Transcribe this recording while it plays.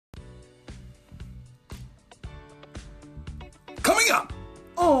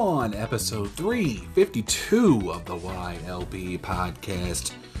on episode 352 of the YLP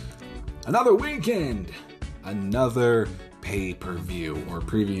podcast. Another weekend, another pay-per-view or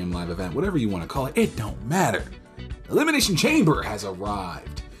premium live event, whatever you want to call it, it don't matter. Elimination Chamber has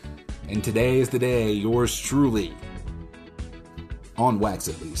arrived, and today is the day, yours truly, on wax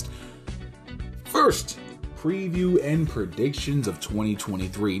at least. First, preview and predictions of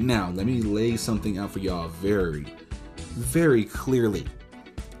 2023. Now, let me lay something out for y'all very clearly.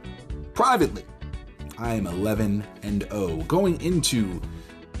 Privately, I am 11-0 going into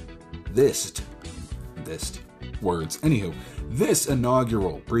this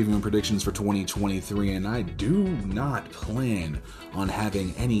inaugural preview and predictions for 2023, and I do not plan on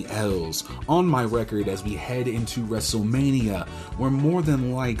having any L's on my record as we head into WrestleMania, where more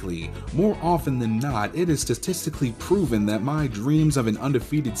than likely, more often than not, it is statistically proven that my dreams of an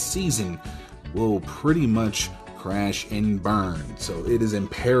undefeated season will pretty much crash and burn. So it is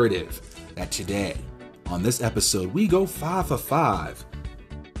imperative that today, on this episode, we go 5 for 5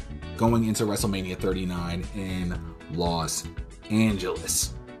 going into WrestleMania 39 in Los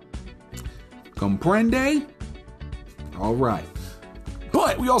Angeles. Comprende? All right.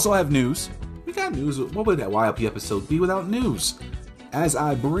 But we also have news. We got news. What would that YLP episode be without news? As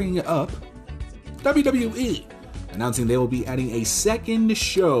I bring up WWE announcing they will be adding a second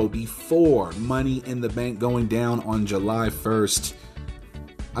show before Money in the Bank going down on July 1st.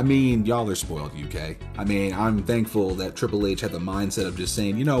 I mean, y'all are spoiled, UK. I mean, I'm thankful that Triple H had the mindset of just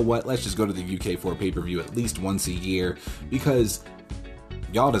saying, you know what, let's just go to the UK for a pay-per-view at least once a year, because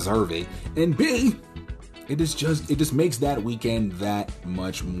y'all deserve it. And B, it just makes that weekend that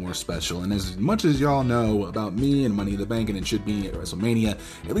much more special. And as much as y'all know about me and Money in the Bank, and it should be at WrestleMania,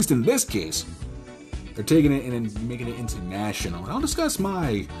 at least in this case, they're taking it and making it international. And I'll discuss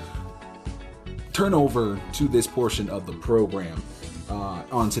my turnover to this portion of the program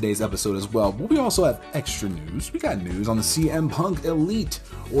on today's episode as well. But we also have extra news. We got news on the CM Punk Elite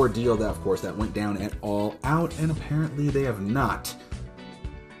ordeal that, of course, that went down at All Out, and apparently they have not,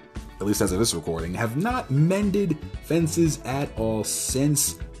 at least as of this recording, have not mended fences at all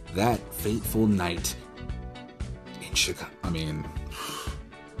since that fateful night in Chicago. I mean,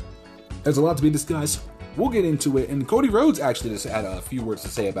 there's a lot to be discussed. We'll get into it. And Cody Rhodes actually just had a few words to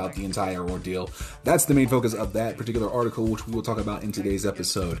say about the entire ordeal. That's the main focus of that particular article, which we will talk about in today's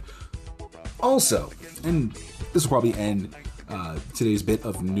episode. Also, and this will probably end today's bit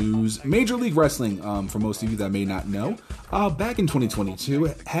of news, Major League Wrestling, for most of you that may not know, back in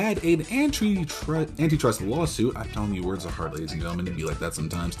 2022, had an antitrust lawsuit. I'm telling you, words are hard, ladies and gentlemen. It'd be like that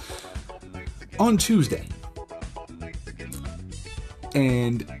sometimes. On Tuesday.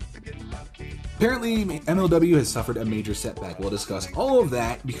 And apparently, MLW has suffered a major setback. We'll discuss all of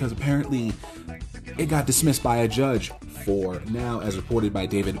that because apparently it got dismissed by a judge for now, as reported by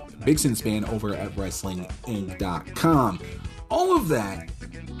David Bixenspan over at WrestlingInc.com. All of that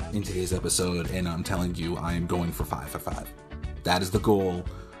in today's episode, and I'm telling you, I am going for 5 for 5. That is the goal.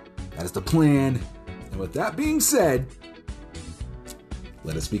 That is the plan. And with that being said,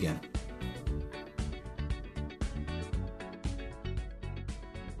 let us begin.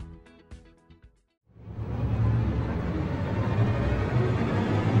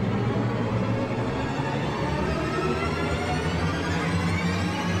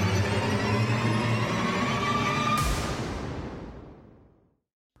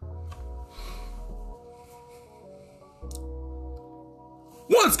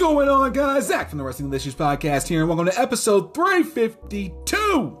 What's going on, guys? Zach from the Wrestling with Issues podcast here, and welcome to episode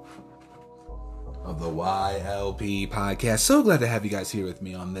 352 of the YLP podcast. So glad to have you guys here with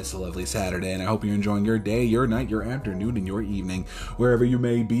me on this lovely Saturday, and I hope you're enjoying your day, your night, your afternoon, and your evening, wherever you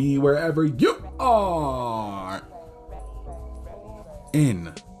may be, wherever you are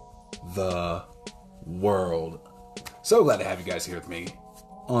in the world. So glad to have you guys here with me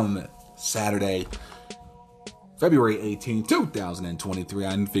on Saturday, February 18th, 2023.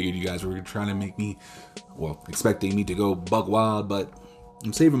 I figured you guys were trying to make me, expecting me to go buck wild, but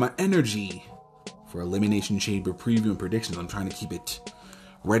I'm saving my energy for Elimination Chamber preview and predictions. I'm trying to keep it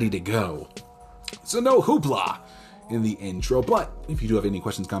ready to go. So no hoopla in the intro, but if you do have any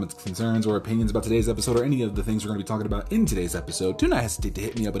questions, comments, concerns, or opinions about today's episode or any of the things we're going to be talking about in today's episode, do not hesitate to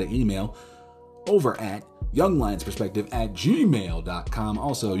hit me up with an email over at younglionsperspective@gmail.com.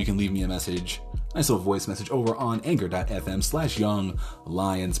 Also, you can leave me a message, nice little voice message over on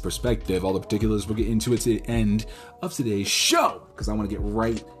anchor.fm/younglionsperspective. All the particulars we'll get into at the end of today's show, because I want to get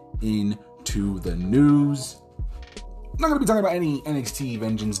right into the news. I'm not going to be talking about any NXT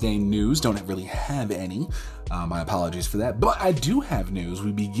Vengeance Day news. Don't really have any. My apologies for that. But I do have news.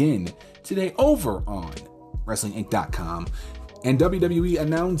 We begin today over on WrestlingInc.com. And WWE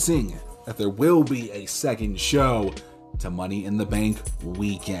announcing that there will be a second show to Money in the Bank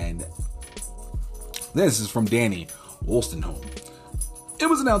weekend. This is from Danny Wolstenholme. It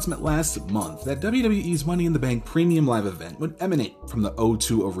was announced last month that WWE's Money in the Bank premium live event would emanate from the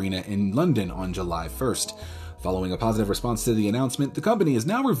O2 Arena in London on July 1st. Following a positive response to the announcement, the company has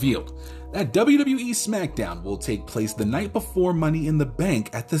now revealed that WWE SmackDown will take place the night before Money in the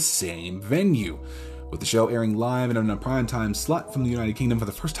Bank at the same venue, with the show airing live and on a primetime slot from the United Kingdom for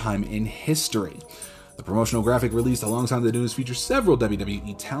the first time in history. The promotional graphic released alongside the news features several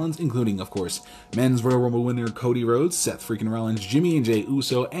WWE talents, including, of course, Men's Royal Rumble winner Cody Rhodes, Seth freaking Rollins, Jimmy and Jey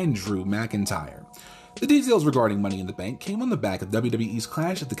Uso, and Drew McIntyre. The details regarding Money in the Bank came on the back of WWE's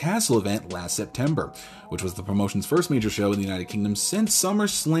Clash at the Castle event last September, which was the promotion's first major show in the United Kingdom since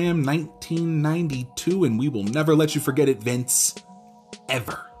SummerSlam 1992, and we will never let you forget it, Vince.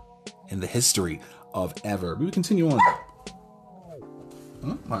 Ever. In the history of ever. We continue on.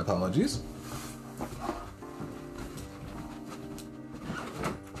 Oh, my apologies.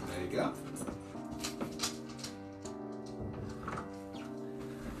 There you go.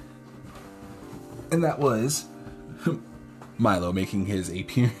 And that was Milo making his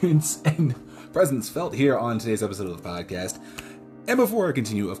appearance and presence felt here on today's episode of the podcast. And before I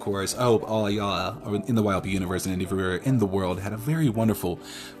continue, of course, I hope all of y'all in the YLP universe and everywhere in the world had a very wonderful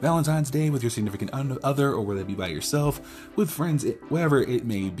Valentine's Day with your significant other, or whether it be by yourself, with friends, wherever it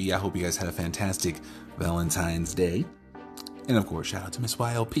may be. I hope you guys had a fantastic Valentine's Day. And of course, shout out to Miss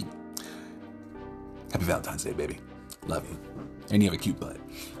YLP. Happy Valentine's Day, baby. Love you. And you have a cute butt.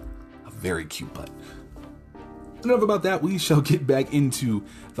 A very cute butt. Enough about that. We shall get back into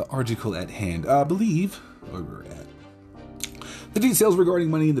the article at hand. I believe where we're at. The details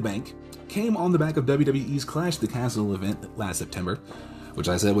regarding Money in the Bank came on the back of WWE's Clash at the Castle event last September, which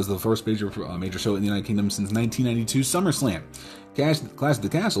I said was the first major show in the United Kingdom since 1992 SummerSlam. Clash at the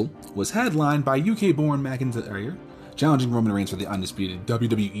Castle was headlined by UK-born McIntyre, challenging Roman Reigns for the undisputed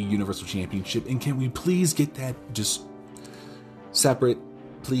WWE Universal Championship. And can we please get that just separate,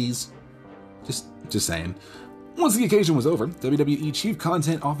 please? Just saying. Once the occasion was over, WWE Chief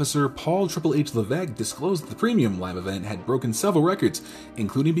Content Officer Paul Triple H Levesque disclosed that the premium live event had broken several records,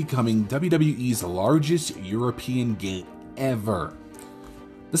 including becoming WWE's largest European gate ever.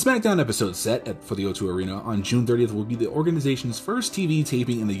 The SmackDown episode set for the O2 Arena on June 30th will be the organization's first TV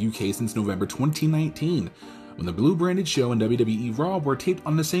taping in the UK since November 2019, when the blue-branded show and WWE Raw were taped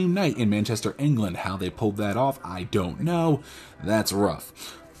on the same night in Manchester, England. How they pulled that off, I don't know. That's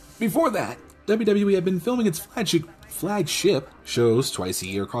rough. Before that, WWE had been filming its flagship shows twice a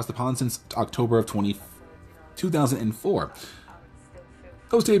year across the pond since October of 2004.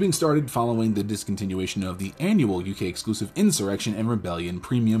 Those tapings started following the discontinuation of the annual UK exclusive Insurrection and Rebellion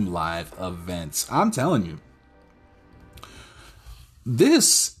premium live events. I'm telling you,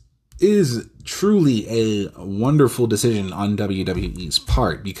 this is truly a wonderful decision on WWE's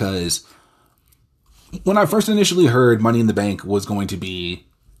part, because when I first initially heard Money in the Bank was going to be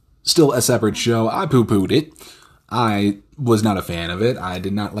still a separate show, I poo-pooed it. I was not a fan of it. I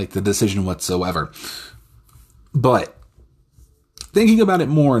did not like the decision whatsoever. But thinking about it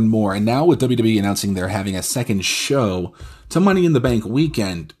more and more, and now with WWE announcing they're having a second show to Money in the Bank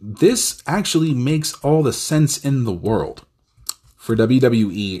weekend, this actually makes all the sense in the world for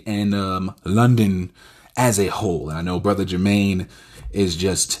WWE and London as a whole. And I know Brother Jermaine is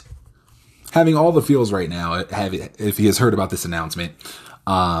just having all the feels right now if he has heard about this announcement.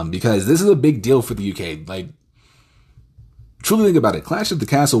 Because this is a big deal for the UK. Like, truly think about it. Clash at the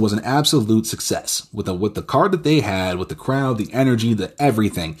Castle was an absolute success with the card that they had, with the crowd, the energy, the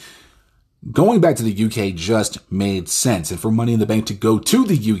everything. Going back to the UK just made sense. And for Money in the Bank to go to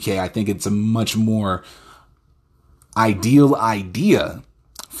the UK, I think it's a much more ideal idea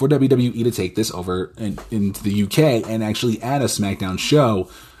for WWE to take this over into the UK and actually add a SmackDown show.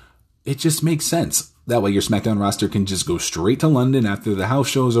 It just makes sense. That way your SmackDown roster can just go straight to London after the house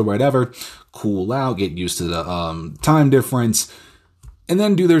shows or whatever, cool out, get used to the time difference, and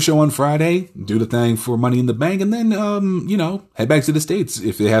then do their show on Friday, do the thing for Money in the Bank, and then, head back to the States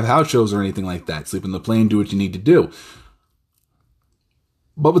if they have house shows or anything like that. Sleep on the plane, do what you need to do.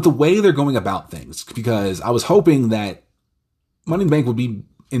 But with the way they're going about things, because I was hoping that Money in the Bank would be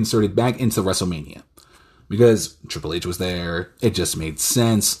inserted back into WrestleMania. Because Triple H was there, it just made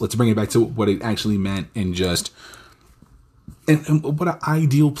sense. Let's bring it back to what it actually meant and what an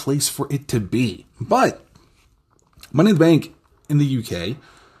ideal place for it to be. But Money in the Bank in the UK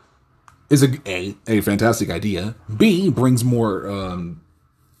is a fantastic idea. B, brings more,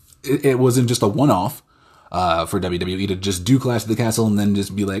 it wasn't just a one-off for WWE to just do Clash of the Castle and then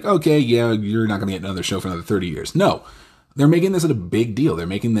just be like, okay, yeah, you're not going to get another show for another 30 years. No. They're making this a big deal. They're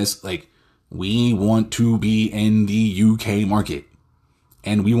making this like, we want to be in the UK market,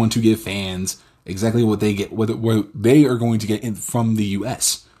 and we want to give fans exactly what they get, what they are going to get in from the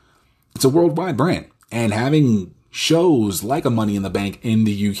US. It's a worldwide brand, and having shows like a Money in the Bank in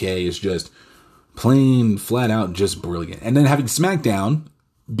the UK is just plain flat out just brilliant. And then having SmackDown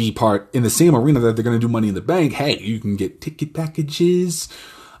be part in the same arena that they're going to do Money in the Bank, hey, you can get ticket packages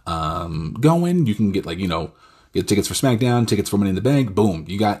going. You can get get tickets for SmackDown, tickets for Money in the Bank. Boom,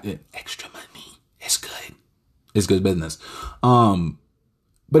 you got it. Extra money. It's good. It's good business.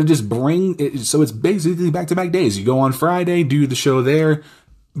 But it just so it's basically back-to-back days. You go on Friday, do the show there,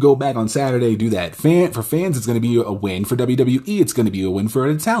 go back on Saturday, do that. For fans, it's going to be a win. For WWE, it's going to be a win.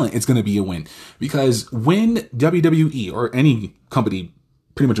 For the talent, it's going to be a win. Because when WWE or any company,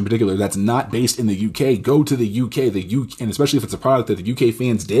 pretty much in particular, that's not based in the UK, go to the UK, and especially if it's a product that the UK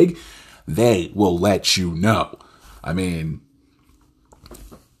fans dig, they will let you know. I mean,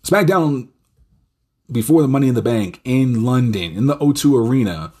 SmackDown before the Money in the Bank in London, in the O2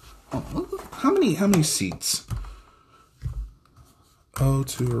 Arena. How many seats?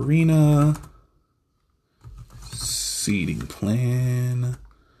 O2 Arena. Seating plan.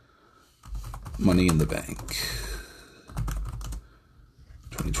 Money in the Bank.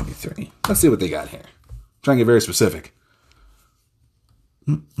 2023. Let's see what they got here. Try and get very specific.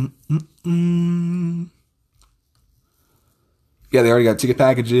 Yeah, they already got ticket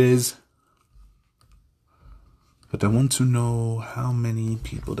packages. But I want to know how many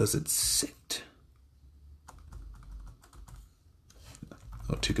people does it sit?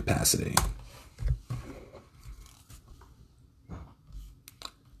 Oh, to capacity.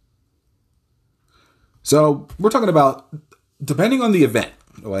 So we're talking about, depending on the event.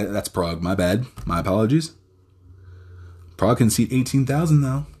 Oh, that's Prague. My bad. My apologies. Prague can seat 18,000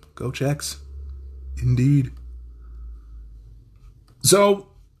 though. Go Czechs. Indeed. So,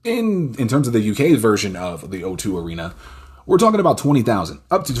 in terms of the UK version of the O2 Arena, we're talking about 20,000,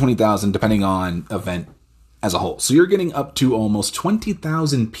 up to 20,000, depending on event as a whole. So you're getting up to almost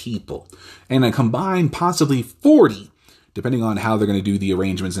 20,000 people, and a combined possibly 40, depending on how they're going to do the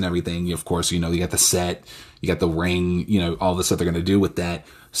arrangements and everything. Of course, you got the set, you got the ring, all the stuff they're going to do with that.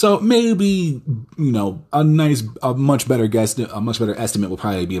 So maybe, a much better estimate will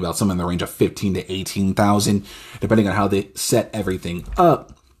probably be about something in the range of 15 to 18,000, depending on how they set everything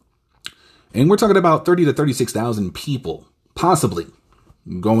up. And we're talking about 30 to 36,000 people, possibly,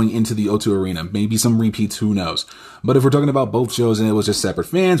 going into the O2 Arena. Maybe some repeats, who knows. But if we're talking about both shows and it was just separate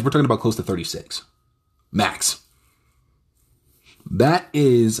fans, we're talking about close to 36. Max. That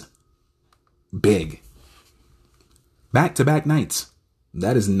is big. Back-to-back nights.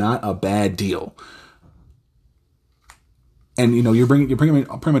 That is not a bad deal. And, you're bringing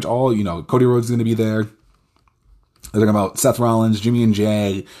pretty much all, Cody Rhodes is going to be there. They're talking about Seth Rollins, Jimmy and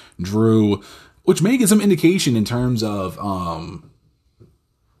Jay, Drew, which may get some indication in terms of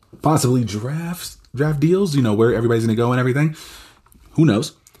possibly draft deals, where everybody's going to go and everything. Who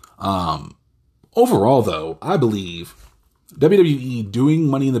knows? Overall, though, I believe WWE doing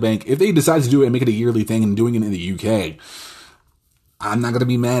Money in the Bank, if they decide to do it and make it a yearly thing and doing it in the UK, I'm not going to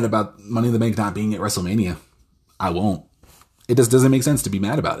be mad about Money in the Bank not being at WrestleMania. I won't. It just doesn't make sense to be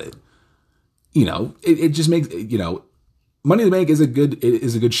mad about it. It just makes, Money in the Bank is a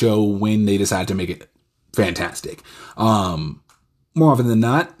good show when they decide to make it fantastic. More often than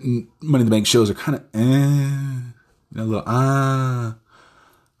not, Money in the Bank shows are kind of,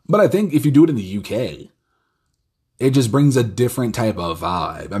 But I think if you do it in the UK, it just brings a different type of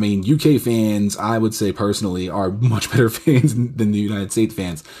vibe. I mean, UK fans, I would say personally, are much better fans than the United States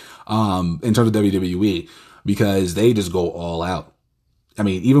fans, in terms of WWE, because they just go all out. I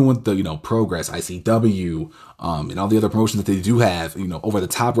mean, even with the, Progress, ICW, and all the other promotions that they do have, over the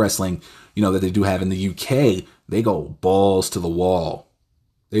top wrestling, that they do have in the UK, they go balls to the wall.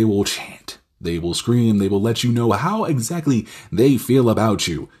 They will chant. They will scream. They will let you know how exactly they feel about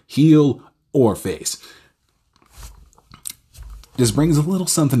you, heel or face. Just brings a little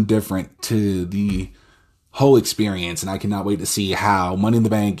something different to the whole experience, and I cannot wait to see how Money in the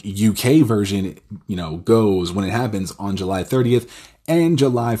Bank UK version, goes when it happens on July 30th and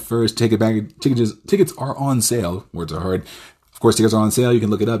July 1st. Tickets are on sale. Words are hard. Of course, tickets are on sale. You can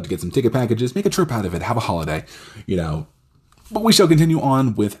look it up to get some ticket packages. Make a trip out of it. Have a holiday, But we shall continue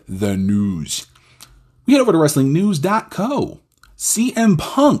on with the news. We head over to WrestlingNews.co. CM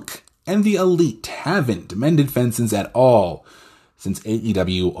Punk and the Elite haven't mended fences at all since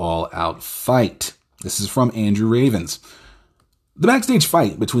AEW All Out Fight. This is from Andrew Ravens. The backstage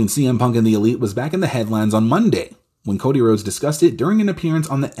fight between CM Punk and the Elite was back in the headlines on Monday when Cody Rhodes discussed it during an appearance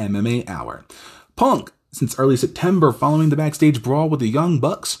on the MMA Hour. Punk since early September following the backstage brawl with the Young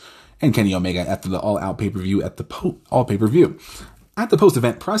Bucks and Kenny Omega after the All Out pay-per-view at the pay-per-view. At the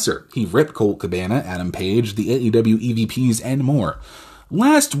post-event presser, he ripped Colt Cabana, Adam Page, the AEW EVPs, and more.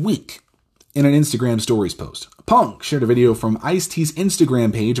 Last week, in an Instagram stories post, Punk shared a video from Ice-T's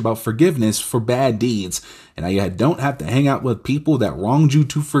Instagram page about forgiveness for bad deeds, and how you don't have to hang out with people that wronged you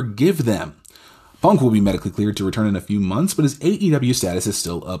to forgive them. Punk will be medically cleared to return in a few months, but his AEW status is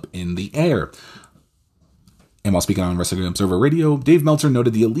still up in the air. And while speaking on Wrestling Observer Radio, Dave Meltzer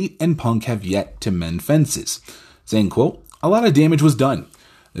noted the Elite and Punk have yet to mend fences, saying, quote, "A lot of damage was done.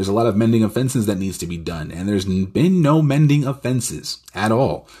 There's a lot of mending of fences that needs to be done, and there's been no mending of fences at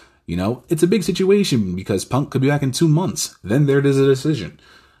all. You know, it's a big situation because Punk could be back in 2 months. Then there is a decision.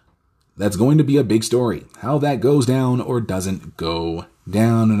 That's going to be a big story. How that goes down or doesn't go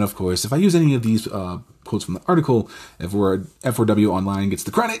down." And of course, if I use any of these quotes from the article, F4W Online gets the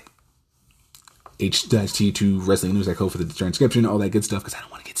credit. H-T2 Wrestling News, I code for the transcription, all that good stuff, because I don't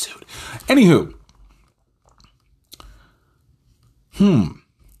want to get sued. Anywho.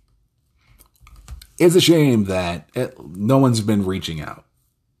 It's a shame that no one's been reaching out.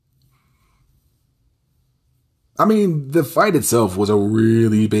 I mean, the fight itself was a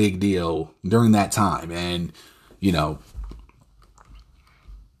really big deal during that time, and, you know,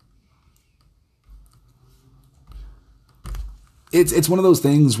 it's one of those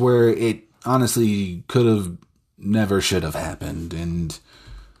things where it honestly could have never should have happened, and,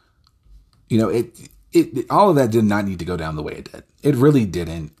 you know, it all of that did not need to go down the way it did. It really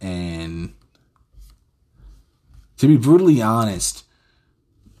didn't, and to be brutally honest,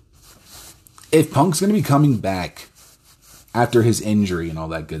 if Punk's going to be coming back after his injury and all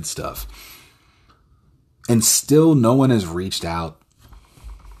that good stuff, and still no one has reached out,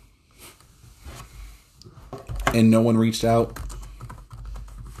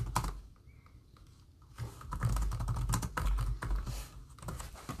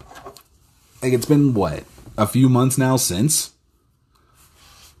 like, it's been, what, a few months now since?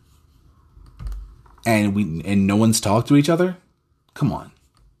 And no one's talked to each other? Come on.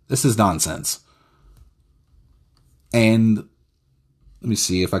 This is nonsense. And let me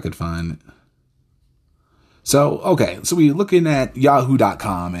see if I could find... So, okay. So we're looking at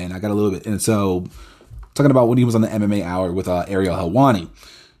yahoo.com, and I got a little bit... And so, talking about when he was on the MMA Hour with Ariel Helwani.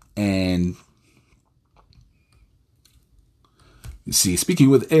 And... See,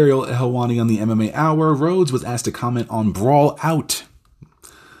 speaking with Ariel Helwani on the MMA Hour, Rhodes was asked to comment on Brawl Out.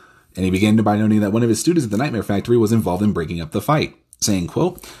 And he began by noting that one of his students at the Nightmare Factory was involved in breaking up the fight, saying,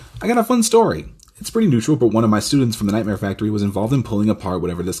 quote, "I got a fun story. It's pretty neutral, but one of my students from the Nightmare Factory was involved in pulling apart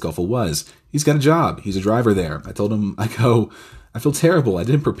whatever the scuffle was. He's got a job. He's a driver there. I told him, I feel terrible. I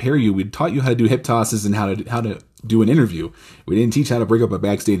didn't prepare you. We taught you how to do hip tosses and how to do an interview. We didn't teach how to break up a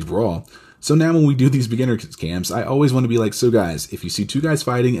backstage brawl. So now when we do these beginner camps, I always want to be like, so guys, if you see two guys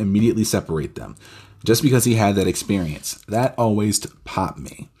fighting, immediately separate them. Just because he had that experience. That always popped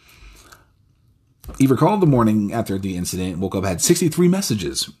me." He recalled the morning after the incident, woke up, had 63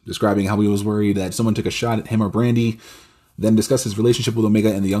 messages describing how he was worried that someone took a shot at him or Brandy, then discussed his relationship with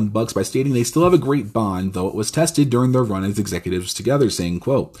Omega and the Young Bucks by stating they still have a great bond, though it was tested during their run as executives together, saying,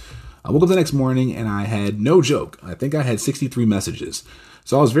 quote, "I woke up the next morning and I had, no joke, I think I had 63 messages.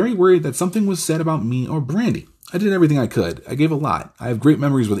 So I was very worried that something was said about me or Brandy. I did everything I could. I gave a lot. I have great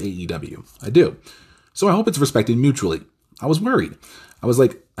memories with AEW. I do. So I hope it's respected mutually. I was worried. I was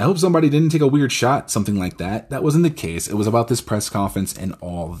like, I hope somebody didn't take a weird shot, something like that. That wasn't the case. It was about this press conference and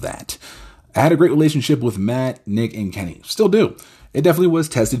all that. I had a great relationship with Matt, Nick, and Kenny. Still do. It definitely was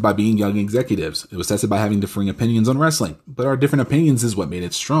tested by being young executives. It was tested by having differing opinions on wrestling. But our different opinions is what made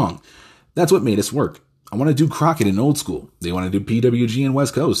it strong. That's what made us work. I want to do Crockett in old school. They want to do PWG in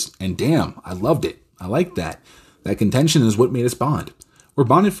West Coast. And damn, I loved it. I liked that. That contention is what made us bond. We're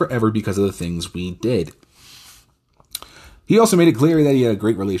bonded forever because of the things we did. He also made it clear that he had a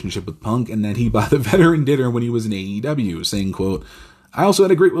great relationship with Punk and that he bought the veteran dinner when he was in AEW, saying, quote, "I also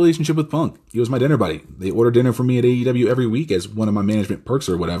had a great relationship with Punk. He was my dinner buddy. They order dinner for me at AEW every week as one of my management perks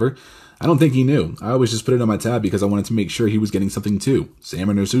or whatever. I don't think he knew. I always just put it on my tab because I wanted to make sure he was getting something too.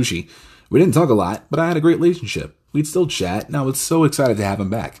 Salmon or sushi. We didn't talk a lot, but I had a great relationship. We'd still chat, and I was so excited to have him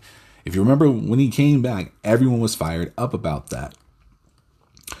back. If you remember when he came back, everyone was fired up about that."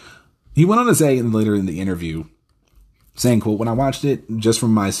 He went on to say later in the interview, saying, quote, "When I watched it, just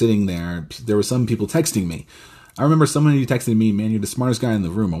from my sitting there were some people texting me. I remember somebody texted me, 'Man, you're the smartest guy in the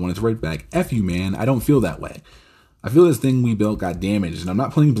room.' I wanted to write back, 'F you, man. I don't feel that way. I feel this thing we built got damaged, and I'm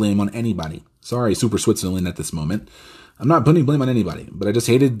not putting blame on anybody. Sorry, Super Switzerland at this moment. I'm not putting blame on anybody, but I just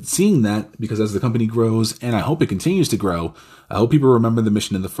hated seeing that because as the company grows, and I hope it continues to grow, I hope people remember the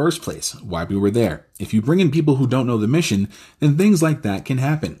mission in the first place, why we were there. If you bring in people who don't know the mission, then things like that can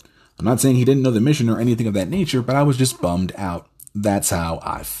happen. I'm not saying he didn't know the mission or anything of that nature, but I was just bummed out. That's how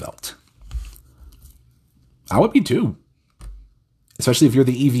I felt. I would be too. Especially if you're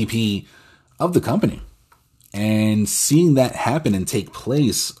the EVP of the company. And seeing that happen and take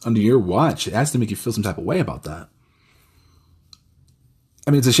place under your watch, it has to make you feel some type of way about that. I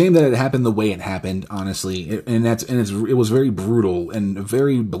mean, it's a shame that it happened the way it happened, honestly. It was very brutal and a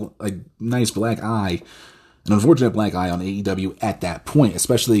very nice black eye, an unfortunate black eye on AEW at that point,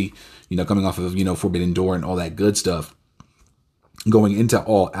 especially, coming off of, Forbidden Door and all that good stuff. Going into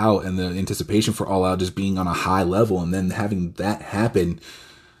All Out and the anticipation for All Out just being on a high level and then having that happen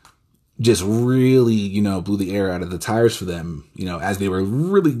just really, blew the air out of the tires for them, as they were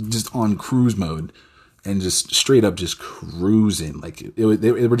really just on cruise mode and just straight up just cruising. Like they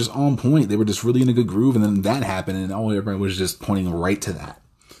were just on point. They were just really in a good groove. And then that happened and everybody was just pointing right to that.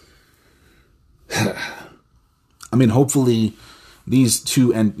 I mean, hopefully these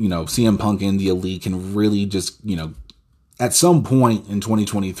two and, CM Punk and the Elite can really just, at some point in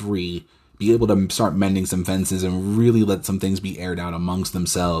 2023, be able to start mending some fences and really let some things be aired out amongst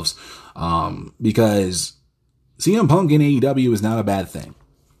themselves. Because CM Punk in AEW is not a bad thing.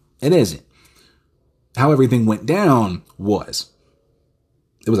 It isn't. How everything went down was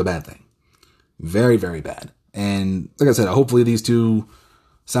a bad thing. Very, very bad. And like I said, hopefully these two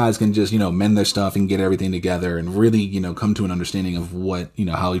sides can just, mend their stuff and get everything together and really, come to an understanding of what,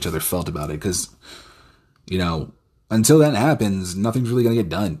 how each other felt about it. Because, until that happens, nothing's really going to get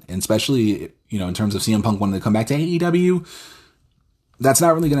done. And especially, in terms of CM Punk wanting to come back to AEW, that's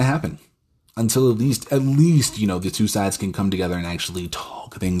not really going to happen until at least, the two sides can come together and actually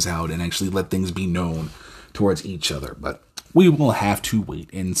talk things out and actually let things be known towards each other. But we will have to wait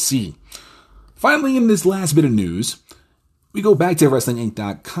and see. Finally, in this last bit of news, we go back to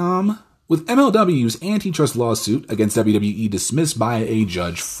WrestlingInc.com with MLW's antitrust lawsuit against WWE dismissed by a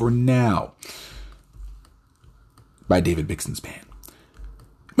judge for now. By David Bixenspan.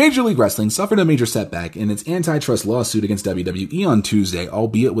 Major League Wrestling suffered a major setback in its antitrust lawsuit against WWE on Tuesday,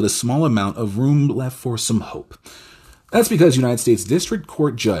 albeit with a small amount of room left for some hope. That's because United States District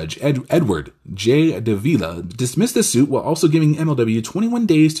Court Judge Edward J. Davila dismissed the suit while also giving MLW 21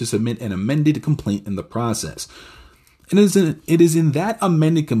 days to submit an amended complaint in the process. It is in that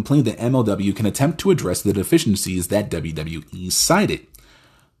amended complaint that MLW can attempt to address the deficiencies that WWE cited.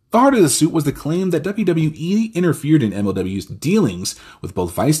 The heart of the suit was the claim that WWE interfered in MLW's dealings with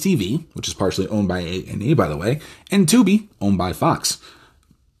both Vice TV, which is partially owned by A&E, by the way, and Tubi, owned by Fox.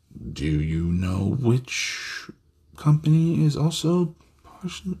 Do you know which company is also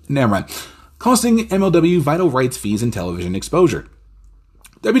partially? Never mind. Costing MLW vital rights fees and television exposure.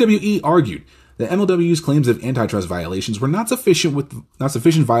 WWE argued that MLW's claims of antitrust violations were not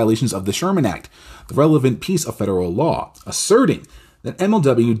sufficient violations of the Sherman Act, the relevant piece of federal law, asserting that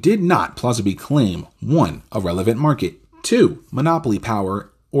MLW did not plausibly claim 1. A relevant market, 2. Monopoly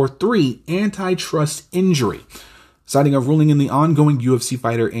power, or 3. Antitrust injury. Citing a ruling in the ongoing UFC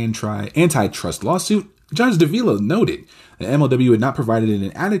fighter antitrust lawsuit, Judge Davila noted that MLW had not provided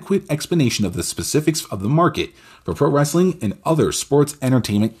an adequate explanation of the specifics of the market for pro wrestling and other sports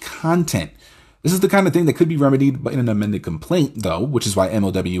entertainment content. This is the kind of thing that could be remedied in an amended complaint, though, which is why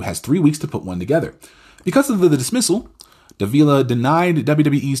MLW has 3 weeks to put one together. Because of the dismissal, Davila denied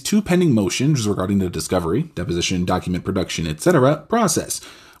WWE's 2 pending motions regarding the discovery, deposition, document production, etc. process,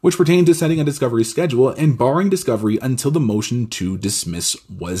 which pertained to setting a discovery schedule and barring discovery until the motion to dismiss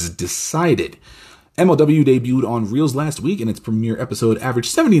was decided. MLW debuted on Reels last week, and its premiere episode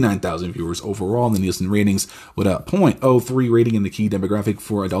averaged 79,000 viewers overall in the Nielsen ratings, with a .03 rating in the key demographic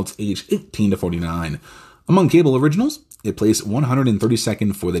for adults aged 18 to 49. Among cable originals, it placed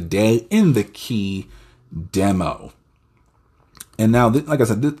 132nd for the day in the key demo. And now, like I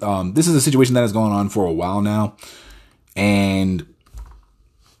said, this is a situation that has gone on for a while now. And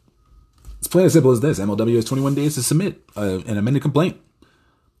it's plain as simple as this. MLW has 21 days to submit an amended complaint.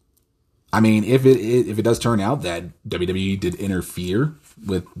 I mean, if it does turn out that WWE did interfere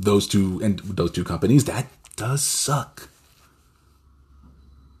with those two companies, that does suck.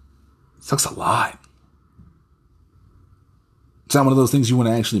 It sucks a lot. It's not one of those things you want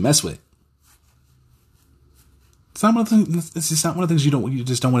to actually mess with. It's just not one of the things you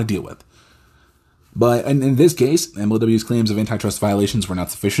just don't want to deal with. But in this case, MLW's claims of antitrust violations were not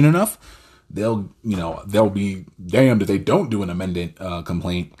sufficient enough. They'll be damned if they don't do an amended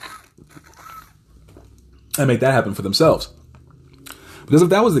complaint and make that happen for themselves. Because if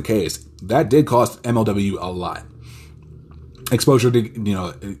that was the case, that did cost MLW a lot. exposure to,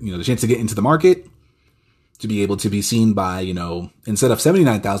 the chance to get into the market, to be able to be seen by, instead of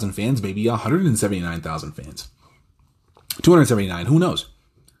 79,000 fans, maybe 179,000 fans. 279, who knows?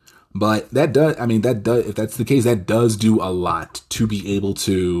 But if that's the case, that does do a lot to be able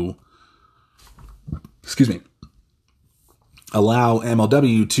to, allow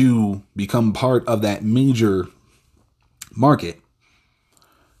MLW to become part of that major market.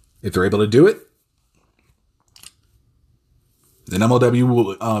 If they're able to do it, then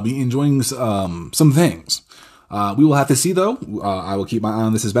MLW will be enjoying some things. We will have to see, though. I will keep my eye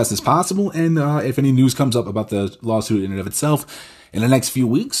on this as best as possible, and if any news comes up about the lawsuit in and of itself in the next few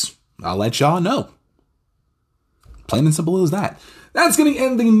weeks, I'll let y'all know. Plain and simple as that. That's going to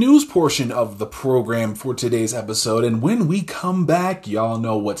end the news portion of the program for today's episode, and when we come back, y'all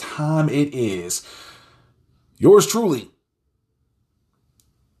know what time it is. Yours truly,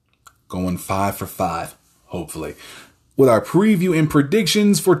 going 5 for 5, hopefully, with our preview and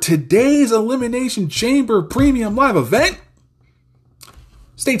predictions for today's Elimination Chamber Premium Live event.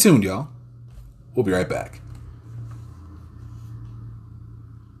 Stay tuned, y'all. We'll be right back.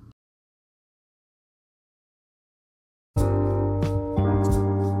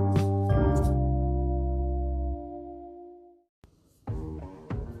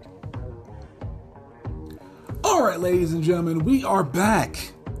 All right, ladies and gentlemen, we are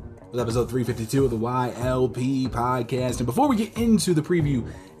back with episode 352 of the YLP podcast. And before we get into the preview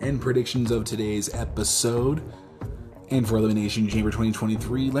and predictions of today's episode, and for Elimination Chamber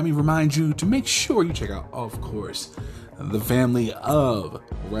 2023, let me remind you to make sure you check out, of course, the family of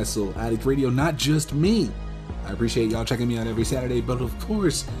Wrestle Addict Radio, not just me. I appreciate y'all checking me out every Saturday, but of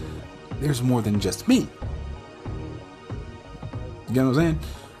course, there's more than just me. You know what I'm saying?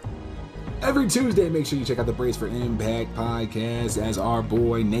 Every Tuesday, make sure you check out the Brace for Impact podcast as our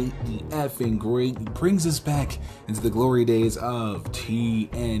boy Nate the effing Great brings us back into the glory days of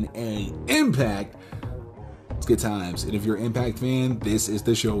TNA Impact. It's good times. And if you're an Impact fan, this is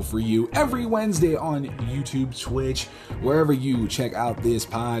the show for you. Every Wednesday on YouTube, Twitch, wherever you check out this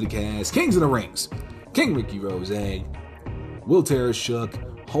podcast. Kings of the Rings, King Ricky Rose, Will Tara Shook,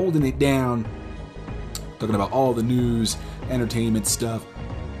 holding it down, talking about all the news, entertainment stuff,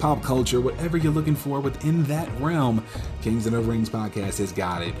 pop culture, whatever you're looking for within that realm, Kings of the Rings podcast has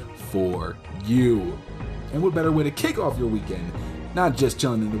got it for you. And what better way to kick off your weekend? Not just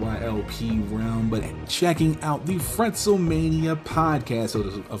chilling in the YLP realm, but checking out the Fretzelmania podcast,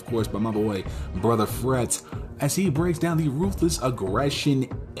 so of course by my boy, Brother Fretz, as he breaks down the Ruthless Aggression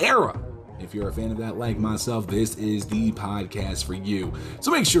era. If you're a fan of that like myself, this is the podcast for you.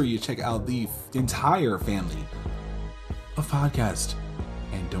 So make sure you check out the entire family of podcasts.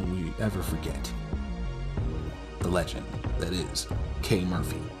 And don't we ever forget the legend that is K.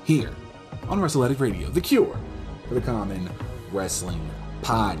 Murphy here on Wrestle Addict Radio, the cure for the common wrestling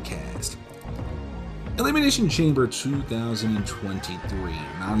podcast. Elimination Chamber 2023.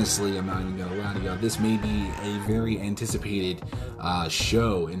 And honestly, I'm not even going to lie to y'all, this may be a very anticipated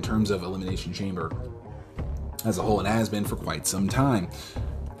show in terms of Elimination Chamber as a whole, and has been for quite some time.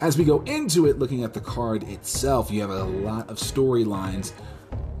 As we go into it, looking at the card itself, you have a lot of storylines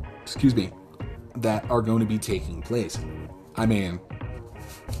that are going to be taking place. I mean,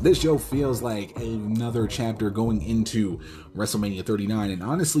 this show feels like another chapter going into WrestleMania 39, and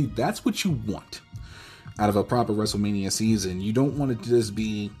honestly, that's what you want out of a proper WrestleMania season. You don't want it to just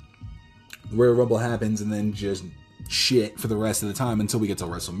be Royal Rumble happens and then just shit for the rest of the time until we get to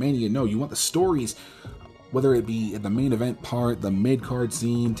WrestleMania. No, you want the stories, whether it be in the main event part, the mid-card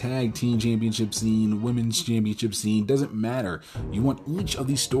scene, tag team championship scene, women's championship scene, doesn't matter. You want each of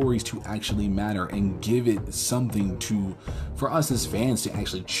these stories to actually matter and give it something for us as fans to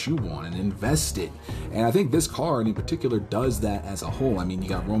actually chew on and invest it. And I think this card in particular does that as a whole. I mean, you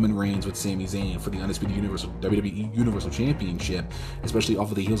got Roman Reigns with Sami Zayn for the Undisputed WWE Universal Championship, especially off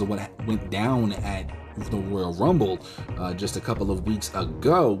of the heels of what went down at the Royal Rumble just a couple of weeks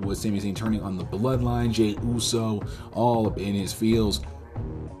ago, with Sami Zayn turning on the Bloodline, Jey Uso all up in his feels.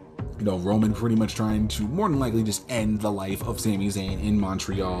 Roman pretty much trying to more than likely just end the life of Sami Zayn in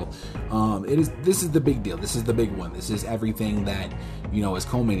Montreal. This is the big deal. This is the big one. This is everything that has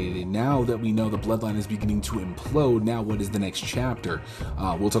culminated. Now that we know the Bloodline is beginning to implode, now what is the next chapter?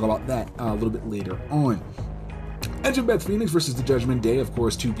 We'll talk about that a little bit later on. Edge and Beth Phoenix versus the Judgment Day, of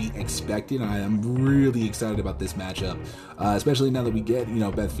course, to be expected. I am really excited about this matchup, especially now that we get,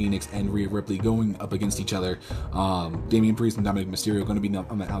 Beth Phoenix and Rhea Ripley going up against each other. Damian Priest and Dominic Mysterio are going to be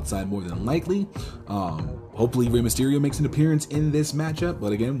on the outside more than likely. Hopefully Rey Mysterio makes an appearance in this matchup,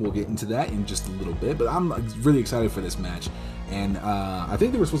 but again, we'll get into that in just a little bit. But I'm really excited for this match, and I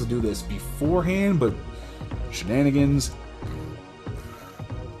think they were supposed to do this beforehand, but shenanigans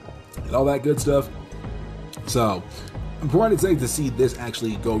and all that good stuff. So I'm quite excited to see this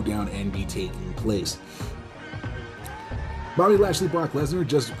actually go down and be taking place. Bobby Lashley, Brock Lesnar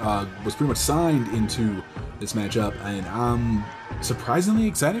just was pretty much signed into this matchup, and I'm surprisingly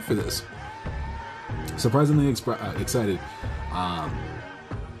excited for this. Surprisingly excited.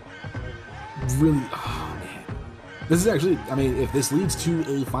 Really, oh man. This is actually, I mean, if this leads to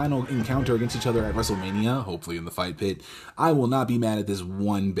a final encounter against each other at WrestleMania, hopefully in the Fight Pit, I will not be mad at this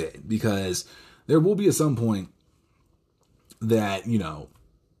one bit, because there will be at some point that, you know,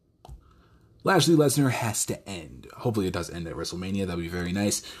 Lashley Lesnar has to end. Hopefully it does end at WrestleMania. That would be very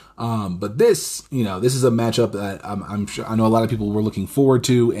nice. But this, you know, this is a matchup that I'm sure, I know a lot of people were looking forward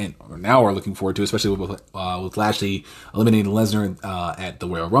to, and or now are looking forward to, especially with Lashley eliminating Lesnar at the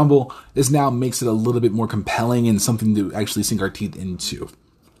Royal Rumble. This now makes it a little bit more compelling and something to actually sink our teeth into.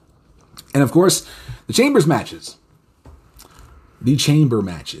 And of course, the Chambers matches. The Chamber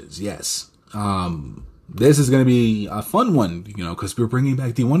matches, yes. This is going to be a fun one, you know, because we're bringing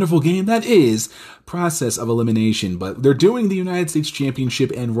back the wonderful game that is Process of Elimination. But they're doing the United States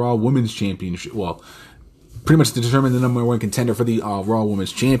Championship and Raw Women's Championship. Well, pretty much to determine the number one contender for the Raw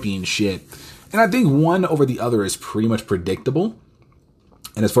Women's Championship. And I think one over the other is pretty much predictable.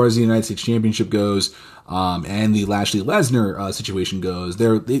 And as far as the United States Championship goes, and the Lashley Lesnar situation goes,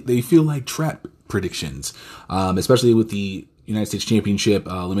 they feel like trap predictions, especially with the United States Championship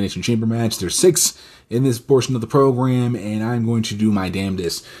Elimination Chamber match. There's 6 in this portion of the program, and I'm going to do my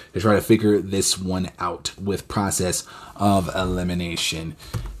damnedest to try to figure this one out with Process of Elimination.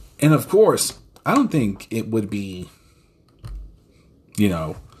 And of course, I don't think it would be, you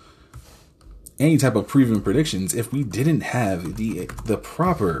know, any type of proven predictions if we didn't have the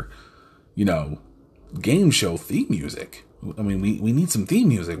proper, you know, game show theme music. I mean, we need some theme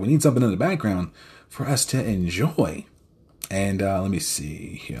music. We need something in the background for us to enjoy. And let me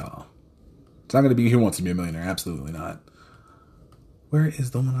see here. It's not going to be Who Wants to Be a Millionaire. Absolutely not. Where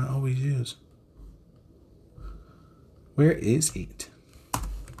is the one I always use? Where is it?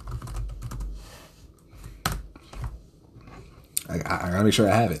 I gotta make sure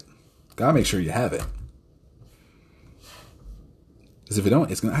I have it. Gotta make sure you have it. Because if you don't,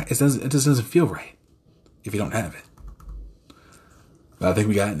 it just doesn't feel right if you don't have it. But I think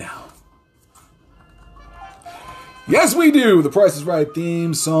we got it now. Yes, we do. The Price is Right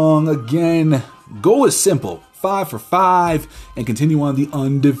theme song again. Goal is simple. 5 for 5 and continue on the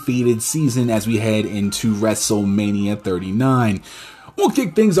undefeated season as we head into WrestleMania 39. We'll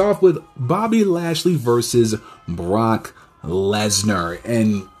kick things off with Bobby Lashley versus Brock Lesnar.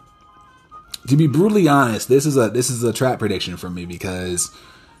 And to be brutally honest, this is a trap prediction for me because,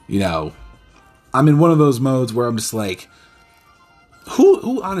 you know, I'm in one of those modes where I'm just like,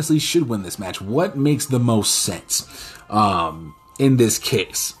 who honestly should win this match? What makes the most sense in this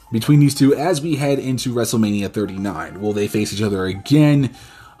case between these two as we head into WrestleMania 39? Will they face each other again?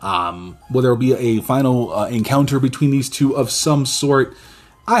 Will there be a final encounter between these two of some sort?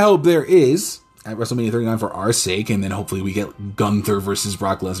 I hope there is at WrestleMania 39 for our sake, and then hopefully we get Gunther versus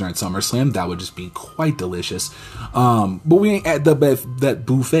Brock Lesnar at SummerSlam. That would just be quite delicious. But we ain't at that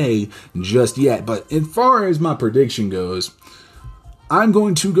buffet just yet. But as far as my prediction goes, I'm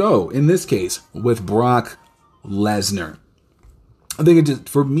going to go, in this case, with Brock Lesnar. I think it just,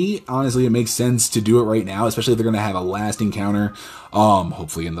 for me, honestly, it makes sense to do it right now, especially if they're going to have a last encounter,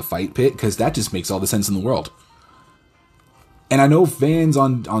 hopefully in the Fight Pit, because that just makes all the sense in the world. And I know fans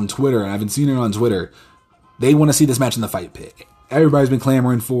on Twitter, and I've been seeing it on Twitter, they want to see this match in the Fight Pit. Everybody's been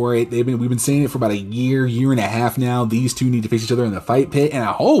clamoring for it. We've been saying it for about a year and a half now. These two need to face each other in the Fight Pit, and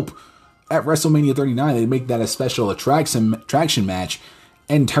I hope at WrestleMania 39 they make that a special attraction match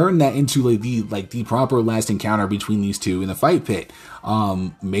and turn that into the proper last encounter between these two in the Fight Pit.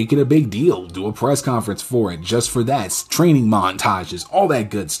 Make it a big deal. Do a press conference for it just for that. Training montages, all that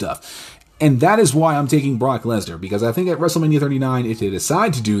good stuff. And that is why I'm taking Brock Lesnar, because I think at WrestleMania 39, if they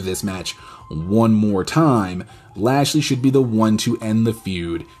decide to do this match one more time, Lashley should be the one to end the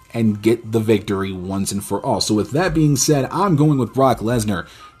feud and get the victory once and for all. So with that being said, I'm going with Brock Lesnar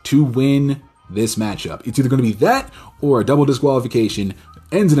to win this matchup. It's either going to be that or a double disqualification,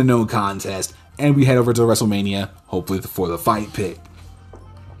 ends in a no contest, and we head over to WrestleMania, hopefully for the Fight Pit.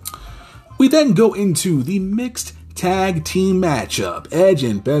 We then go into the mixed tag team matchup: Edge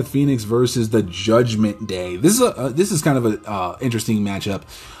and Beth Phoenix versus the Judgment Day. This is kind of a interesting matchup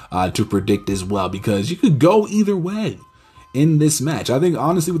to predict as well, because you could go either way in this match. I think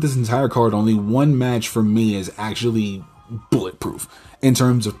honestly with this entire card, only one match for me is actually bulletproof in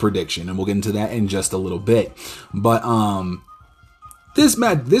terms of prediction, and we'll get into that in just a little bit. But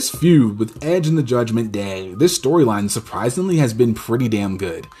this feud with Edge and the Judgment Day, this storyline surprisingly has been pretty damn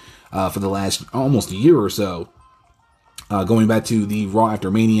good for the last almost a year or so. Going back to the Raw after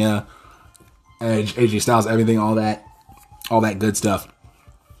Mania, Edge, AJ Styles, everything, all that good stuff.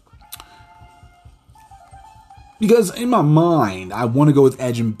 Because in my mind, I want to go with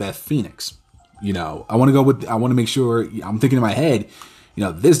Edge and Beth Phoenix. You know, I want to make sure, I'm thinking in my head, you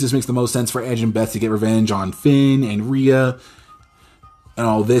know, this just makes the most sense for Edge and Beth to get revenge on Finn and Rhea and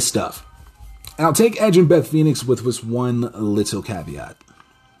all this stuff. And I'll take Edge and Beth Phoenix with this one little caveat.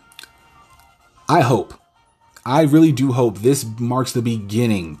 I really do hope this marks the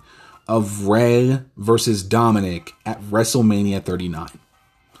beginning of Rey versus Dominic at WrestleMania 39.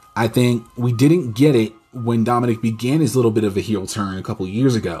 I think we didn't get it when Dominic began his little bit of a heel turn a couple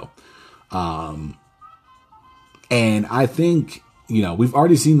years ago. And I think, you know, we've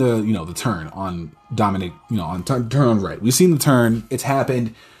already seen the turn on Dominic, you know, on turn on Rey. We've seen the turn. It's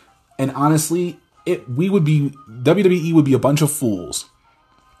happened. And honestly, WWE would be a bunch of fools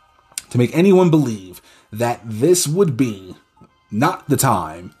to make anyone believe that this would be not the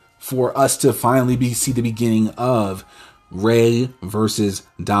time for us to finally see the beginning of Rey versus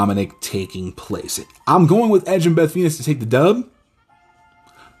Dominic taking place. I'm going with Edge and Beth Phoenix to take the dub.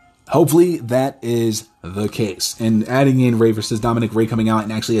 Hopefully that is the case. And adding in Rey versus Dominic, Rey coming out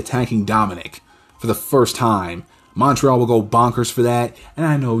and actually attacking Dominic for the first time. Montreal will go bonkers for that, and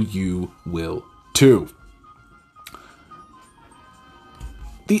I know you will too.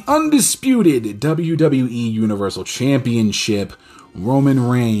 The undisputed WWE Universal Championship, Roman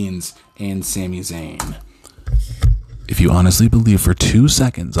Reigns and Sami Zayn. If you honestly believe for 2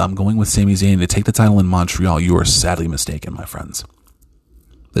 seconds I'm going with Sami Zayn to take the title in Montreal, you are sadly mistaken, my friends.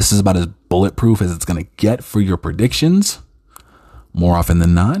 This is about as bulletproof as it's going to get for your predictions. More often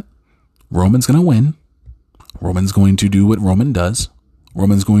than not, Roman's going to win. Roman's going to do what Roman does.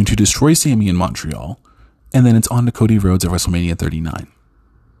 Roman's going to destroy Sami in Montreal. And then it's on to Cody Rhodes at WrestleMania 39.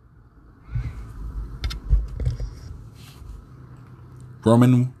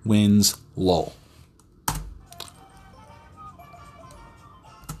 Roman wins, lol.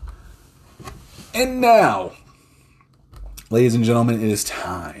 And now, ladies and gentlemen, it is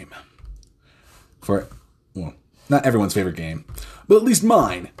time for, well, not everyone's favorite game, but at least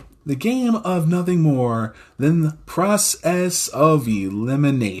mine. The game of nothing more than the process of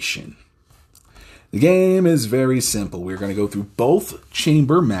elimination. The game is very simple. We're going to go through both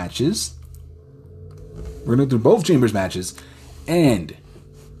chamber matches. And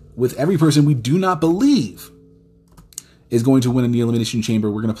with every person we do not believe is going to win in the elimination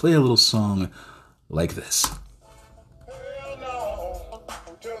chamber, we're going to play a little song like this. Hell no,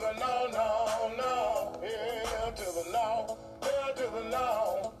 to the no, no, no. Hell to the no, hell to the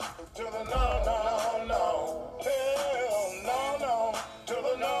no, to the no, no, no. Hell no, no, to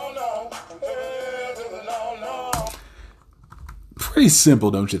the no, no, hell to the no, no. Pretty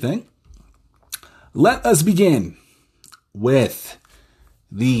simple, don't you think? Let us begin with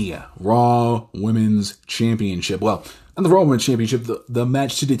the Raw Women's Championship. Well, on the Raw Women's Championship, the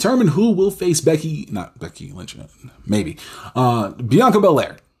match to determine who will face not Becky Lynch, maybe, Bianca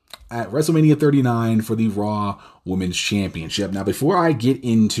Belair at WrestleMania 39 for the Raw Women's Championship. Now, before I get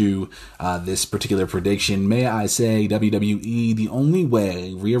into this particular prediction, may I say WWE, the only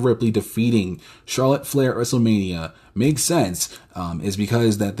way Rhea Ripley defeating Charlotte Flair at WrestleMania makes sense is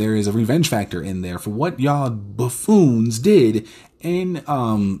because that there is a revenge factor in there for what y'all buffoons did in at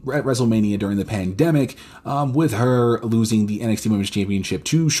WrestleMania during the pandemic with her losing the NXT Women's Championship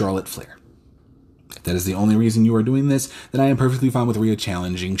to Charlotte Flair. If that is the only reason you are doing this, then I am perfectly fine with Rhea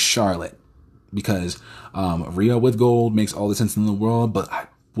challenging Charlotte. Because Rhea with gold makes all the sense in the world, but I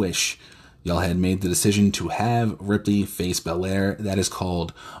wish y'all had made the decision to have Ripley face Belair. That is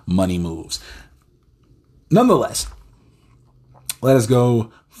called money moves. Nonetheless, let us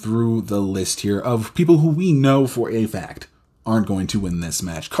go through the list here of people who we know for a fact aren't going to win this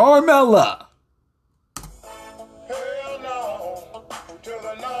match. Carmella! Hell no, to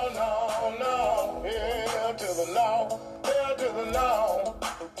the no, no, no. Hell to the no, hell to the no,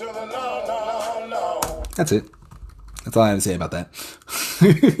 to the no, no, no. That's it. That's all I have to say about that.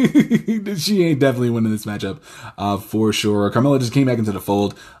 She ain't definitely winning this matchup for sure. Carmella just came back into the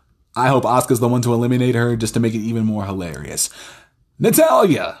fold. I hope Asuka's the one to eliminate her just to make it even more hilarious.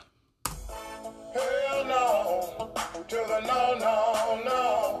 Natalya! Hell no, to the no, no,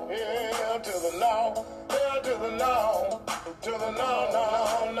 no. Hell to the no, hell to the no, to the no,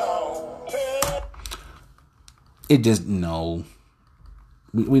 no, no. Hell. It just, no.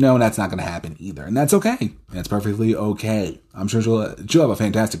 We know that's not going to happen either. And that's okay. That's perfectly okay. I'm sure she'll have a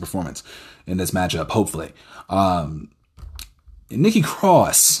fantastic performance in this matchup, hopefully. Nikki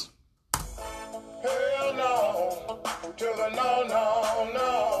Cross. Hell no, to the no, no,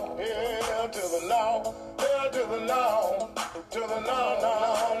 no. Hell to the no, hell to the no, to the no,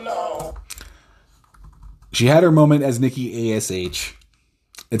 no, no. She had her moment as Nikki ASH.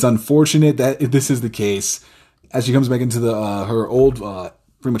 It's unfortunate that this is the case as she comes back into the her old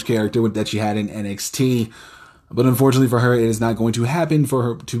pretty much character that she had in NXT. But unfortunately for her, it is not going to happen for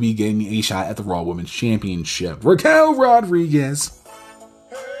her to be getting a shot at the Raw Women's Championship. Raquel Rodriguez.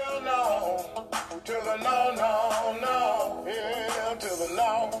 Hell no, to the no, no, no. Hell to the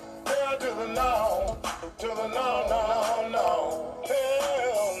no, hell to the no, to the no, no, no.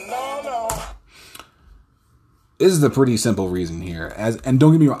 Hell no, no. This is a pretty simple reason here. And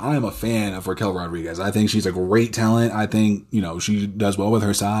don't get me wrong, I am a fan of Raquel Rodriguez. I think she's a great talent. I think, she does well with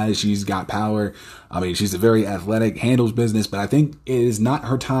her size. She's got power. I mean, she's a very athletic, handles business, but I think it is not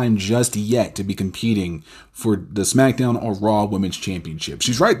her time just yet to be competing for the SmackDown or Raw Women's Championship.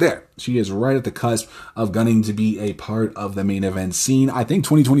 She's right there. She is right at the cusp of gunning to be a part of the main event scene. I think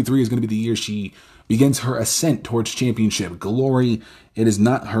 2023 is going to be the year she begins her ascent towards championship glory. It is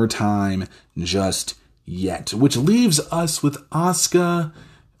not her time just yet, which leaves us with Asuka,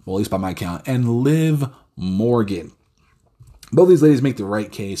 well, at least by my count, and Liv Morgan. Both these ladies make the right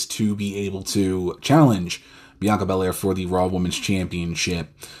case to be able to challenge Bianca Belair for the Raw Women's Championship.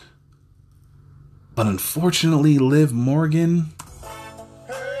 But unfortunately, Liv Morgan...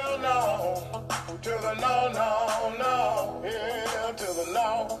 Hell no, to the no, no, no. Hell to the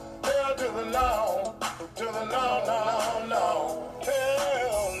no, hell to the no, to the no, no, no.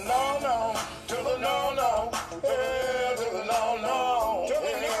 Hell no, no, to the no, no. Hell to the no, no. To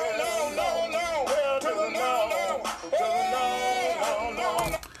the no, no, no, no. Hell to the no, no. To the no, no,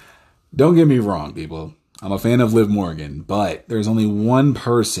 no. Don't get me wrong, people. I'm a fan of Liv Morgan, but there's only one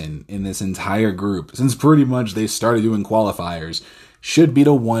person in this entire group, since pretty much they started doing qualifiers, should be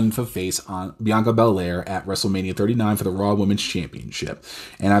the one to face on Bianca Belair at WrestleMania 39 for the Raw Women's Championship.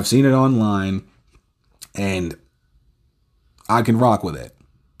 And I've seen it online, and I can rock with it.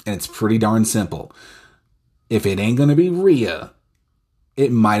 And it's pretty darn simple. If it ain't gonna be Rhea,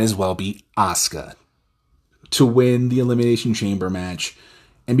 it might as well be Asuka to win the Elimination Chamber match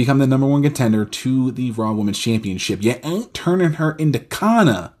and become the number one contender to the Raw Women's Championship. You ain't turning her into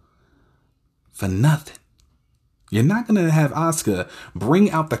Kana for nothing. You're not going to have Asuka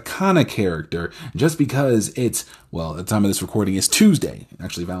bring out the Kana character just because it's, well, the time of this recording is Tuesday.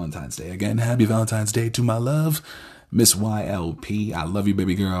 Actually, Valentine's Day. Again, happy Valentine's Day to my love, Miss YLP. I love you,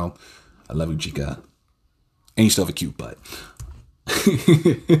 baby girl. I love you, chica. And you still have a cute butt.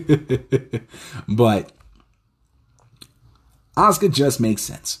 But Asuka just makes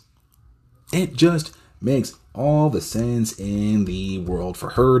sense. It just makes all the sense in the world for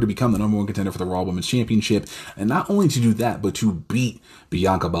her to become the number one contender for the Raw Women's Championship. And not only to do that, but to beat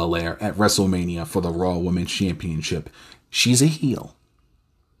Bianca Belair at WrestleMania for the Raw Women's Championship. She's a heel.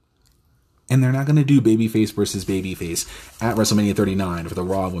 And they're not going to do babyface versus babyface at WrestleMania 39 for the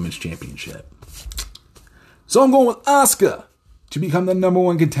Raw Women's Championship. So I'm going with Asuka to become the number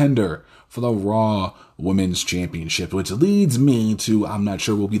one contender for the Raw Women's Championship, which leads me to, I'm not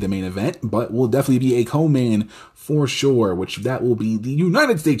sure will be the main event, but will definitely be a co-main for sure, which that will be the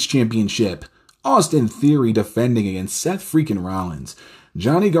United States Championship. Austin Theory defending against Seth freaking Rollins,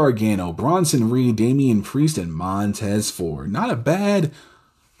 Johnny Gargano, Bronson Reed, Damian Priest, and Montez Ford. Not a bad,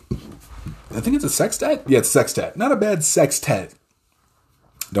 I think it's a sextet? Yeah, it's a sextet. Not a bad sextet.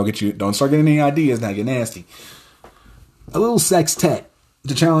 Don't start getting any ideas now, get nasty. A little sextet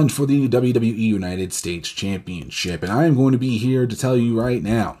to challenge for the WWE United States Championship. And I am going to be here to tell you right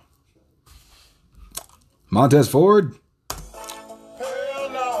now. Montez Ford. Hell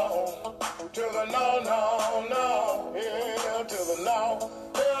no, to the no, no, no. Hell to the no,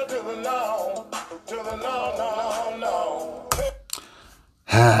 hell to the no, to the no, no, no.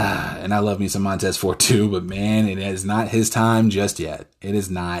 And I love me some Montez Ford too, but man, it is not his time just yet. It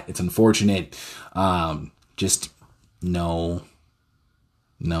is not. It's unfortunate. Just no.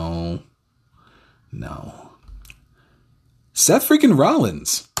 Seth freaking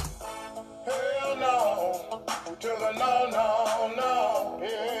Rollins. Hell no, to the no, no, no.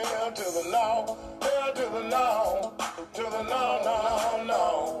 Hell to the no, hell to the no, to the no, no,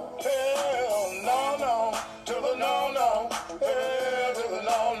 no. Hell no, no, to the no, no. Hell to the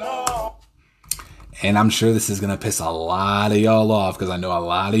no, no. And I'm sure this is going to piss a lot of y'all off because I know a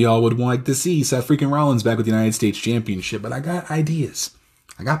lot of y'all would like to see Seth freaking Rollins back with the United States Championship, but I got ideas.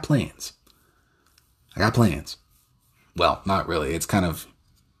 I got plans. Well, not really. It's kind of...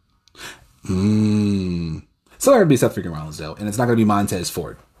 It's not going to be Seth freaking Rollins, though. And it's not going to be Montez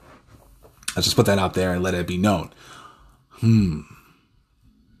Ford. Let's just put that out there and let it be known.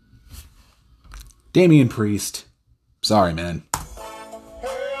 Damian Priest. Sorry, man.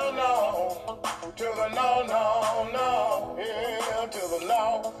 Hell no, to the no, no, no. Hell to the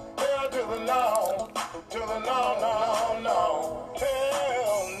no, hell to the no, to the no, no, no.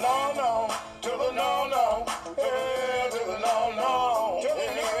 Hell no, no, to the no, no. Hell to the no, no, to the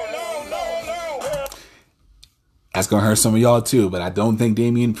no, no, no. That's going to hurt some of y'all too, but I don't think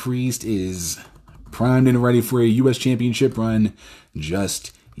Damian Priest is primed and ready for a U.S. Championship run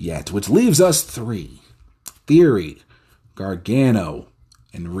just yet, which leaves us 3. Theory, Gargano,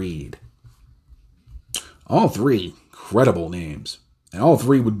 and Reed. All 3 credible names, and all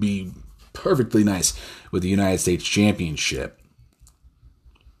 3 would be perfectly nice with the United States Championship.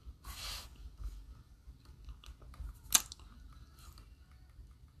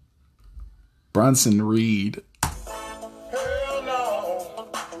 Bronson Reed. Hell no,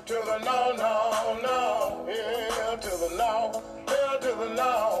 to the no, no, no. Hell to the no, hell to the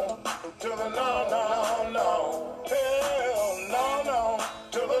no, to the no, no, no. Hell no, no,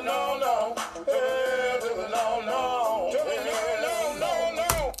 to the no, no. Hell to the no, no, to the no, no,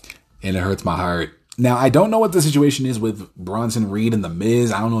 no. And it hurts my heart. Now, I don't know what the situation is with Bronson Reed and The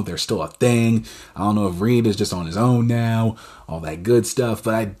Miz. I don't know if they're still a thing. I don't know if Reed is just on his own now, all that good stuff.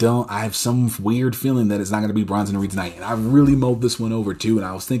 But I have some weird feeling that it's not going to be Bronson Reed's night. And I really mulled this one over too. And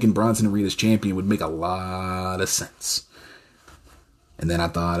I was thinking Bronson Reed as champion would make a lot of sense. And then I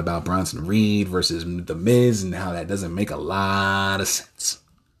thought about Bronson Reed versus The Miz and how that doesn't make a lot of sense.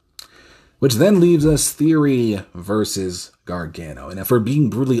 Which then leaves us Theory versus Gargano. And if we're being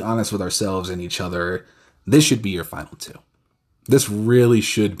brutally honest with ourselves and each other, this should be your final 2. This really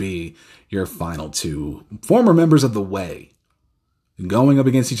should be your final 2 former members of The Way going up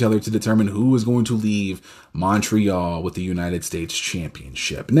against each other to determine who is going to leave Montreal with the United States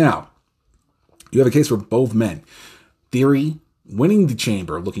Championship. Now, you have a case for both men. Theory winning the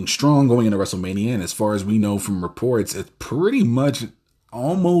Chamber, looking strong going into WrestleMania, and as far as we know from reports, it's pretty much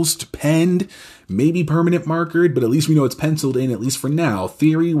almost penned, maybe permanent markered, but at least we know it's penciled in, at least for now.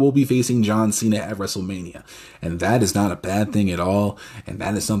 Theory will be facing John Cena at WrestleMania, and that is not a bad thing at all, and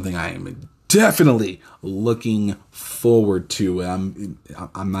that is something I am definitely looking forward to. I'm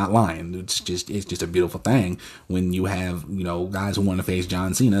not lying. It's just a beautiful thing when you have, guys who want to face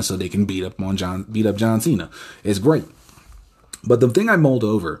John Cena so they can beat up John Cena. It's great. But the thing I mulled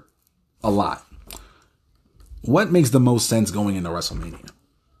over a lot, what makes the most sense going into WrestleMania?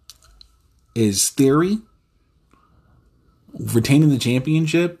 Is Theory retaining the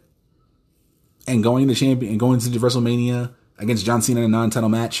championship and going to WrestleMania against John Cena in a non-title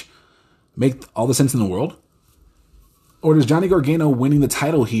match make all the sense in the world? Or does Johnny Gargano winning the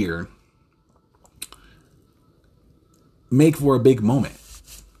title here make for a big moment?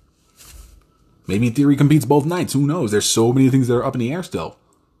 Maybe Theory competes both nights. Who knows? There's so many things that are up in the air still.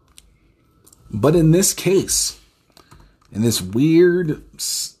 But in this case, in this weird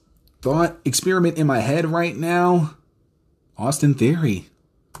thought experiment in my head right now, Austin Theory.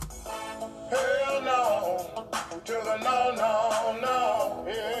 Hell no, to the no, no, no.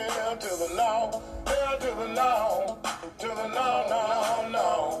 Hell to the no, hell to the no, to the no, no,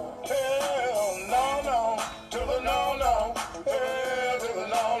 no. Hell no, no, to the no, no. Hell to the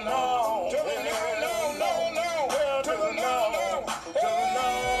no, no, to the no, no, no. Hell to the no, no, to the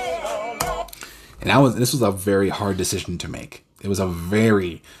no, no, no. And this was a very hard decision to make. It was a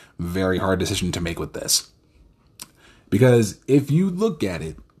very, very hard decision to make with this. Because if you look at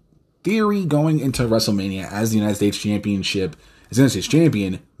it, Theory going into WrestleMania as the United States Champion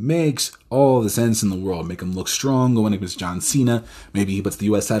makes all the sense in the world. Make him look strong going against John Cena. Maybe he puts the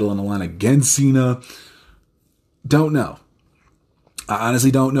U.S. title on the line against Cena. Don't know. I honestly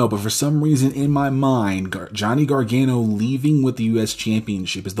don't know, but for some reason in my mind, Johnny Gargano leaving with the U.S.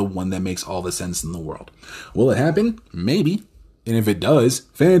 Championship is the one that makes all the sense in the world. Will it happen? Maybe. And if it does,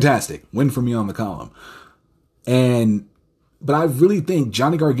 fantastic. Win for me on the column. But I really think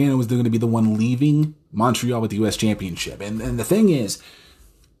Johnny Gargano is going to be the one leaving Montreal with the U.S. Championship. And the thing is,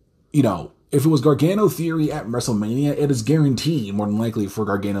 if it was Gargano Theory at WrestleMania, it is guaranteed more than likely for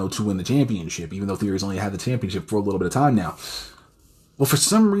Gargano to win the championship, even though Theory's only had the championship for a little bit of time now. Well, for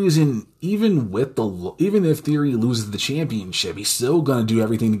some reason, even if Theory loses the championship, he's still going to do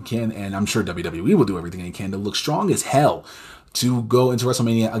everything he can, and I'm sure WWE will do everything they can to look strong as hell to go into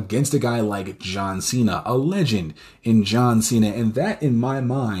WrestleMania against a guy like John Cena, a legend in John Cena. And that, in my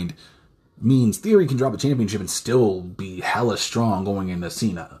mind, means Theory can drop a championship and still be hella strong going into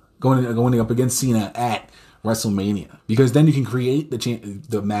Cena, going up against Cena at WrestleMania. Because then you can create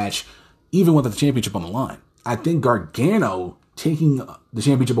the match even with the championship on the line. I think Gargano taking the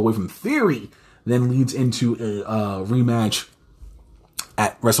championship away from Theory then leads into a rematch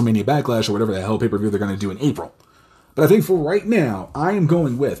at WrestleMania Backlash or whatever the hell pay-per-view they're going to do in April. But I think for right now, I am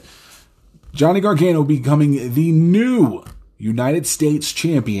going with Johnny Gargano becoming the new United States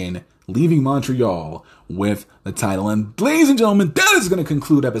champion, leaving Montreal with the title. And ladies and gentlemen, that is going to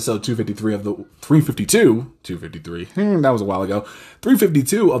conclude episode 253 of the 253, that was a while ago,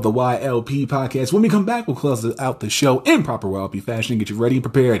 352 of the YLP podcast. When we come back, we'll close out the show in proper YLP fashion and get you ready and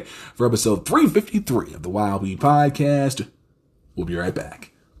prepared for episode 353 of the YLP podcast. We'll be right back.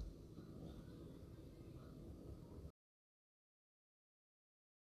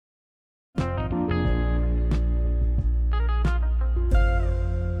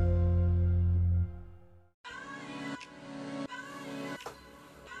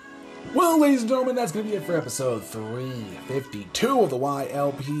 Well, ladies and gentlemen, that's going to be it for episode 352 of the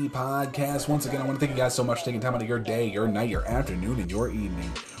YLP podcast. Once again, I want to thank you guys so much for taking time out of your day, your night, your afternoon, and your evening,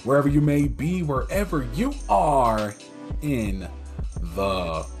 wherever you may be, wherever you are in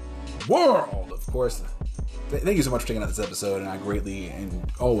the world. Of course, thank you so much for checking out this episode, and I greatly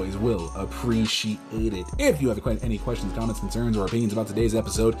and always will appreciate it. If you have any questions, comments, concerns, or opinions about today's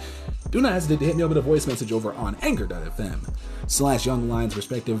episode, do not hesitate to hit me up with a voice message over on anchor.fm/Young Lions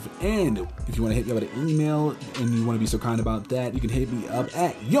Perspective. And if you want to hit me up with an email and you want to be so kind about that, you can hit me up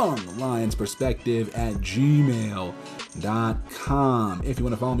at younglionsperspective@gmail.com. If you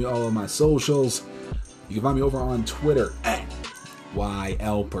want to follow me all on my socials, you can find me over on Twitter at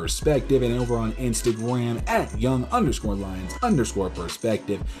YL Perspective and over on Instagram at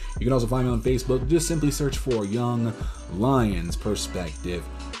young_lions_perspective. You can also find me on Facebook. Just simply search for Young Lions Perspective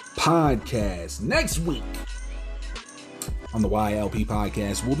Podcast. Next week on the YLP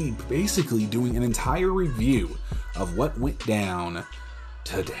podcast, we'll be basically doing an entire review of what went down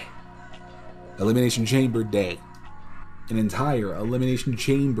today. Elimination Chamber Day. An entire Elimination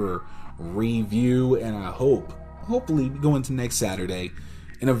Chamber review, and I hopefully go into next Saturday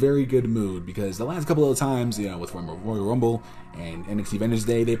in a very good mood, because the last couple of times, with Royal Rumble and NXT Vengeance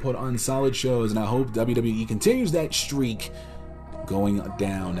Day, they put on solid shows, and I hope WWE continues that streak going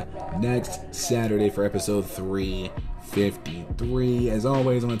down next Saturday for episode 353. As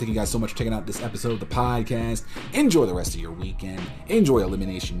always, I want to thank you guys so much for checking out this episode of the podcast. Enjoy the rest of your weekend. Enjoy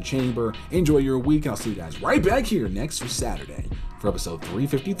Elimination Chamber. Enjoy your week, and I'll see you guys right back here next Saturday for episode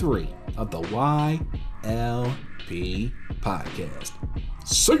 353 of the YLP podcast.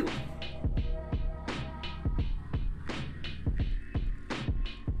 See you.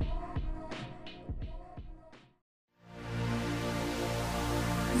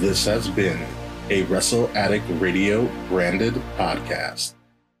 This has been a Wrestle Addict Radio branded podcast.